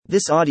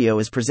This audio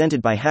is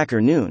presented by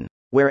Hacker Noon,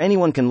 where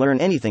anyone can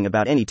learn anything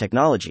about any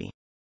technology.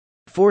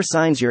 4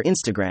 signs your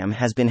Instagram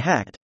has been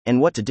hacked,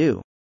 and what to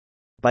do.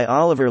 By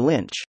Oliver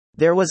Lynch.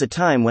 There was a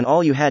time when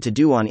all you had to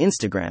do on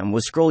Instagram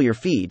was scroll your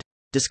feed,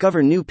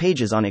 discover new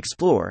pages on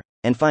Explore,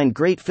 and find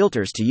great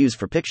filters to use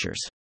for pictures.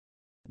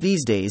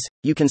 These days,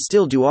 you can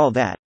still do all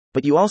that,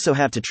 but you also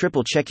have to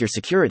triple check your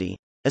security,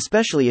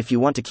 especially if you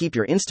want to keep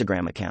your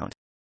Instagram account.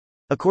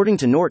 According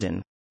to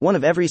Norton, 1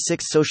 of every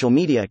 6 social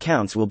media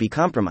accounts will be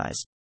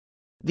compromised.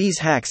 These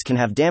hacks can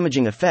have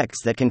damaging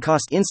effects that can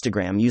cost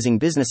Instagram using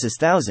businesses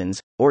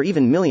thousands, or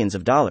even millions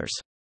of dollars.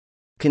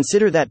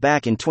 Consider that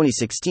back in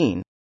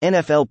 2016,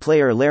 NFL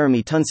player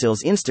Laramie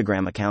Tunsil's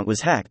Instagram account was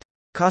hacked,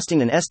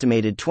 costing an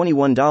estimated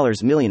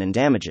 $21 million in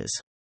damages.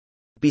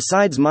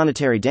 Besides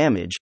monetary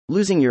damage,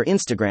 losing your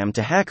Instagram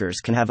to hackers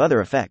can have other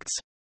effects.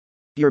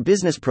 Your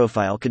business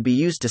profile could be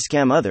used to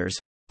scam others,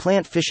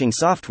 plant phishing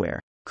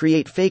software,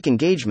 create fake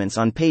engagements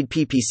on paid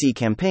PPC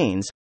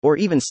campaigns, or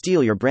even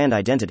steal your brand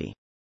identity.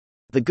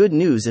 The good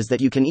news is that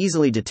you can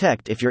easily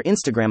detect if your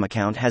Instagram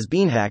account has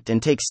been hacked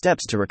and take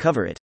steps to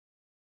recover it.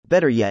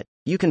 Better yet,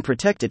 you can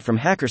protect it from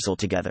hackers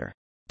altogether.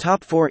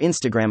 Top 4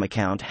 Instagram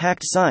account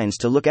hacked signs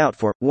to look out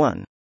for.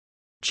 1.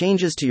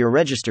 Changes to your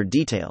registered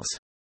details.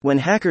 When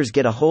hackers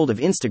get a hold of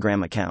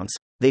Instagram accounts,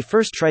 they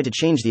first try to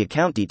change the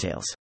account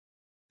details.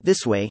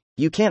 This way,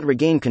 you can't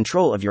regain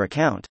control of your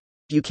account.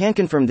 You can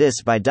confirm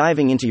this by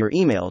diving into your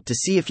email to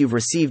see if you've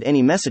received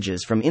any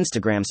messages from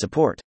Instagram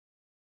support.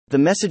 The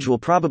message will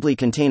probably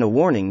contain a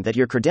warning that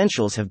your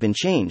credentials have been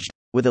changed,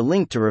 with a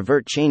link to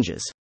revert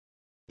changes.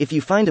 If you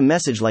find a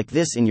message like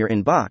this in your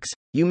inbox,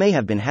 you may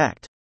have been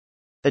hacked.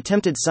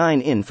 Attempted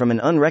sign-in from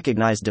an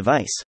unrecognized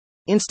device.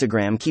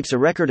 Instagram keeps a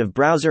record of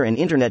browser and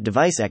internet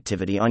device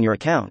activity on your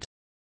account.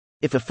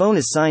 If a phone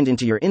is signed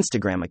into your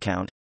Instagram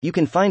account, you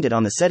can find it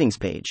on the settings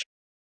page.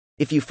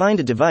 If you find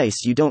a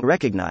device you don't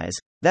recognize,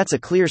 that's a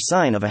clear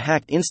sign of a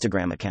hacked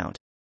Instagram account.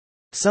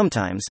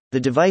 Sometimes, the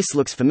device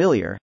looks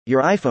familiar,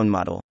 your iPhone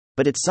model,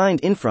 but it's signed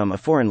in from a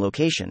foreign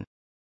location.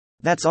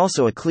 That's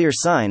also a clear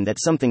sign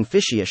that something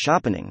fishy is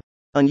happening.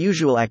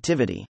 Unusual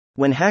activity.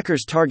 When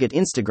hackers target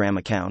Instagram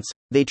accounts,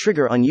 they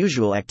trigger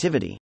unusual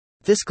activity.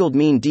 This could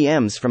mean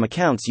DMs from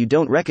accounts you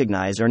don't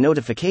recognize or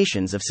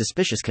notifications of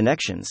suspicious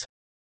connections.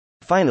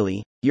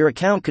 Finally, your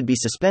account could be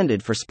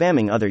suspended for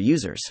spamming other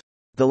users.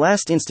 The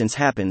last instance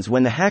happens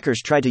when the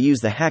hackers try to use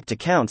the hacked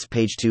accounts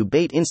page to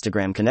bait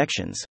Instagram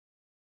connections.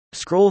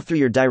 Scroll through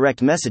your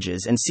direct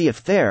messages and see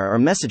if there are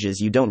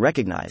messages you don't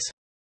recognize.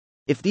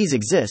 If these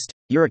exist,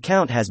 your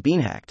account has been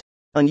hacked.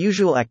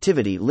 Unusual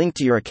activity linked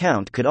to your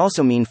account could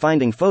also mean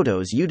finding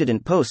photos you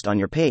didn't post on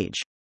your page.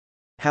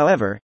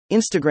 However,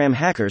 Instagram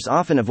hackers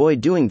often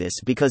avoid doing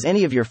this because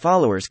any of your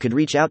followers could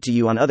reach out to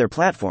you on other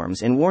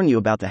platforms and warn you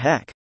about the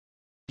hack.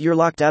 You're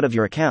locked out of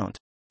your account.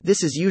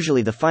 This is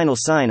usually the final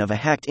sign of a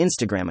hacked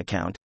Instagram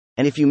account,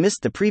 and if you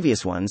missed the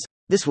previous ones,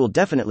 this will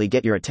definitely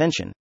get your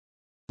attention.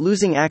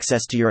 Losing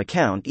access to your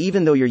account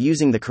even though you're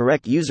using the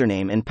correct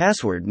username and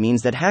password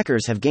means that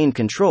hackers have gained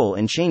control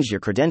and changed your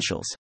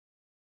credentials.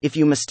 If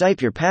you mistype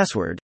your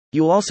password,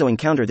 you'll also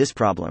encounter this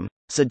problem,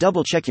 so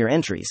double-check your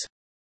entries.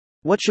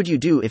 What should you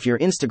do if your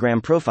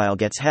Instagram profile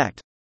gets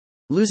hacked?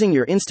 Losing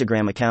your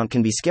Instagram account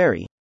can be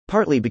scary,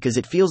 partly because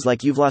it feels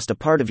like you've lost a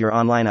part of your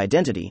online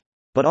identity,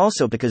 but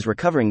also because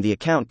recovering the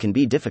account can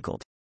be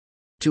difficult.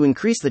 To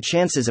increase the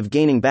chances of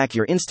gaining back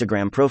your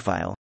Instagram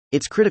profile,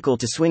 it's critical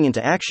to swing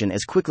into action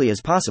as quickly as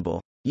possible,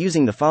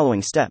 using the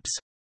following steps.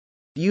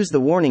 Use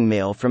the warning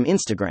mail from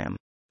Instagram.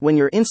 When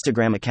your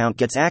Instagram account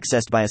gets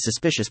accessed by a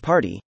suspicious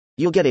party,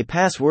 you'll get a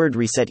password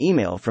reset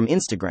email from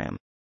Instagram.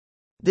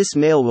 This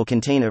mail will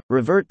contain a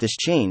 "revert this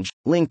change"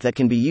 link that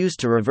can be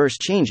used to reverse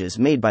changes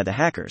made by the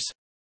hackers.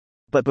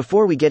 But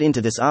before we get into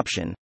this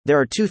option,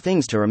 there are 2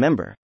 things to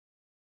remember.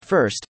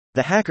 First,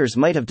 the hackers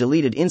might have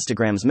deleted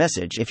Instagram's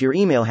message if your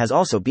email has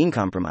also been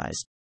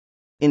compromised.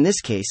 In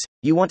this case,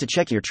 you want to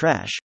check your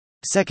trash.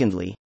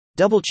 Secondly,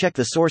 double-check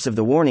the source of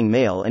the warning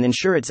mail and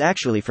ensure it's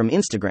actually from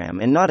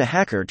Instagram and not a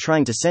hacker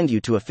trying to send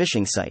you to a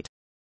phishing site.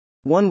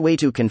 One way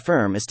to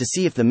confirm is to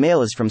see if the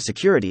mail is from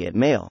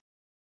security@mail.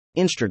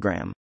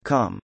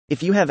 Instagram.com.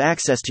 If you have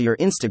access to your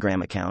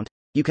Instagram account,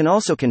 you can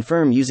also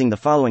confirm using the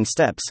following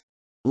steps.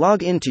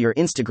 Log into your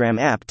Instagram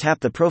app, tap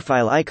the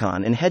profile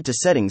icon and head to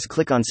Settings,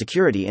 click on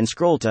Security and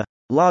scroll to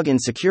Login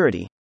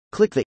Security.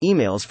 Click the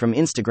Emails from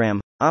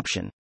Instagram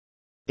option.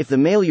 If the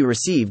mail you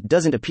received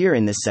doesn't appear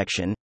in this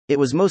section, it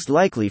was most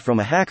likely from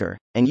a hacker,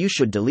 and you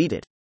should delete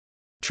it.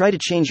 Try to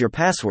change your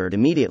password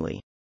immediately.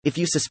 If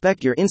you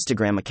suspect your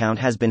Instagram account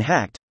has been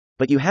hacked,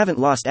 but you haven't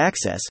lost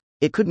access,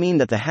 it could mean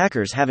that the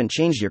hackers haven't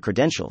changed your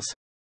credentials.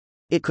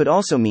 It could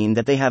also mean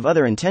that they have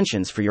other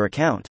intentions for your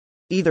account.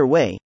 Either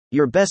way,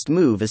 your best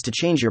move is to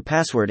change your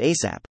password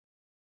ASAP.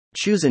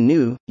 Choose a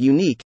new,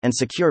 unique, and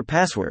secure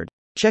password.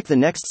 Check the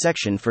next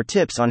section for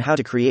tips on how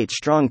to create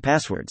strong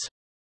passwords.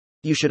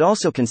 You should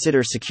also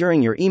consider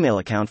securing your email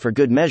account for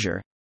good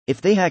measure.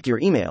 If they hack your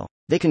email,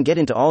 they can get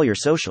into all your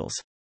socials.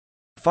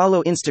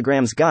 Follow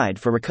Instagram's guide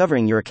for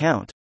recovering your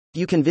account.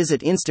 You can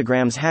visit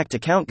Instagram's Hacked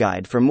Account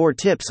Guide for more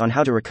tips on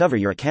how to recover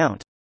your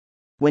account.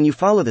 When you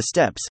follow the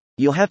steps,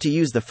 you'll have to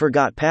use the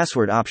Forgot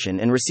Password option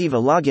and receive a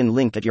login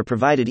link at your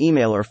provided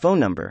email or phone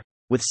number,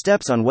 with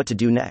steps on what to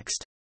do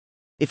next.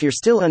 If you're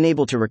still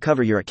unable to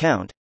recover your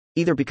account,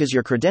 either because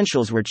your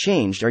credentials were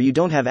changed or you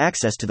don't have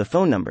access to the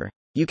phone number,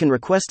 you can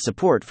request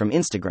support from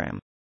Instagram.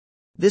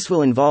 This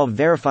will involve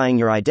verifying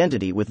your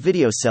identity with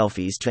video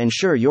selfies to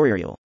ensure you're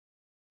real.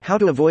 How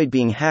to avoid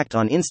being hacked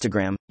on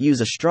Instagram: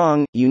 use a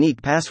strong,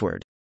 unique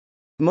password.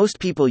 Most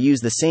people use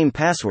the same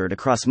password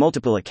across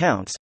multiple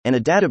accounts, and a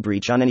data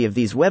breach on any of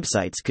these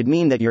websites could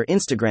mean that your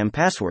Instagram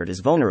password is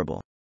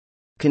vulnerable.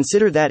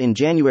 Consider that in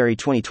January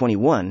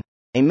 2021,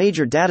 a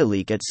major data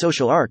leak at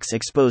SocialArcs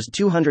exposed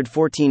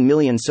 214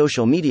 million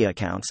social media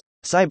accounts,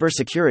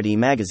 Cybersecurity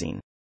Magazine.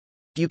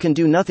 You can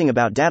do nothing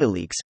about data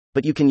leaks,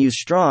 but you can use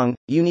strong,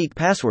 unique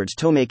passwords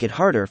to make it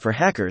harder for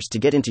hackers to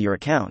get into your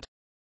account.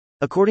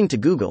 According to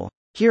Google,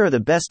 here are the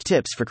best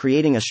tips for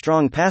creating a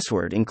strong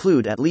password: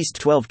 include at least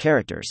 12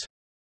 characters.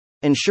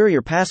 Ensure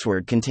your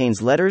password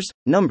contains letters,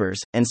 numbers,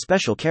 and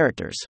special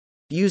characters.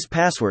 Use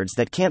passwords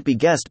that can't be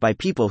guessed by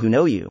people who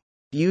know you.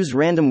 Use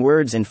random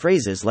words and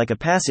phrases like a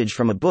passage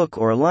from a book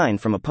or a line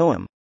from a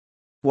poem.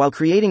 While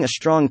creating a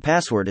strong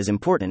password is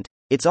important,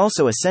 it's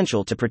also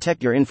essential to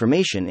protect your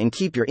information and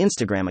keep your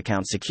Instagram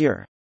account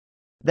secure.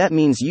 That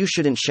means you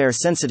shouldn't share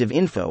sensitive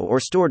info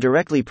or store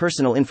directly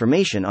personal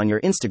information on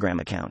your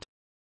Instagram account.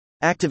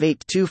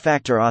 Activate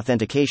two-factor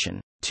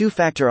authentication.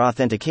 Two-factor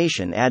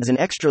authentication adds an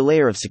extra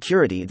layer of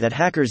security that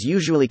hackers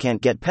usually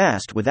can't get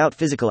past without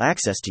physical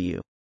access to you.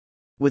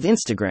 With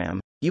Instagram,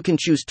 you can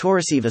choose to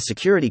receive a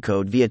security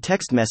code via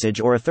text message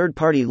or a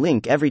third-party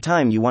link every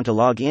time you want to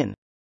log in.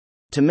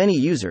 To many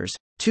users,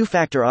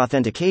 two-factor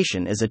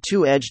authentication is a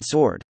two-edged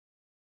sword.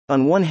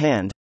 On one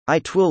hand,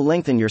 it will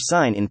lengthen your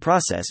sign-in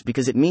process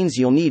because it means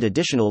you'll need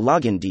additional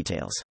login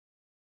details.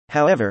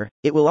 However,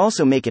 it will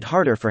also make it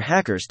harder for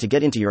hackers to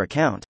get into your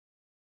account.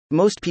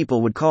 Most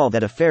people would call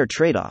that a fair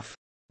trade-off.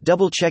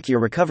 Double-check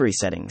your recovery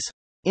settings.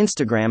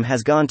 Instagram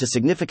has gone to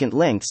significant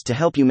lengths to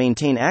help you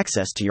maintain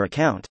access to your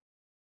account.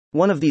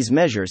 One of these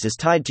measures is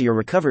tied to your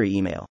recovery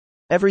email.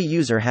 Every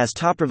user has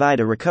to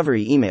provide a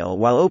recovery email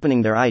while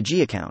opening their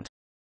IG account.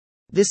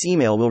 This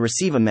email will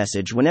receive a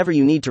message whenever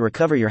you need to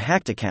recover your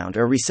hacked account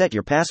or reset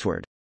your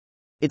password.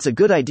 It's a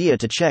good idea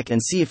to check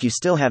and see if you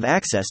still have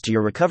access to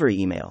your recovery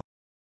email.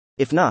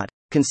 If not,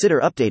 consider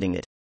updating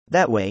it.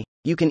 That way,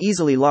 you can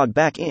easily log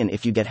back in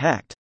if you get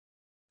hacked.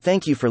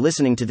 Thank you for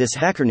listening to this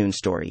HackerNoon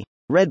story,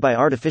 read by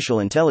Artificial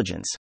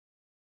Intelligence.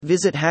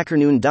 Visit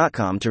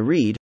hackerNoon.com to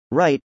read,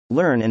 write,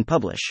 learn, and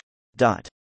publish.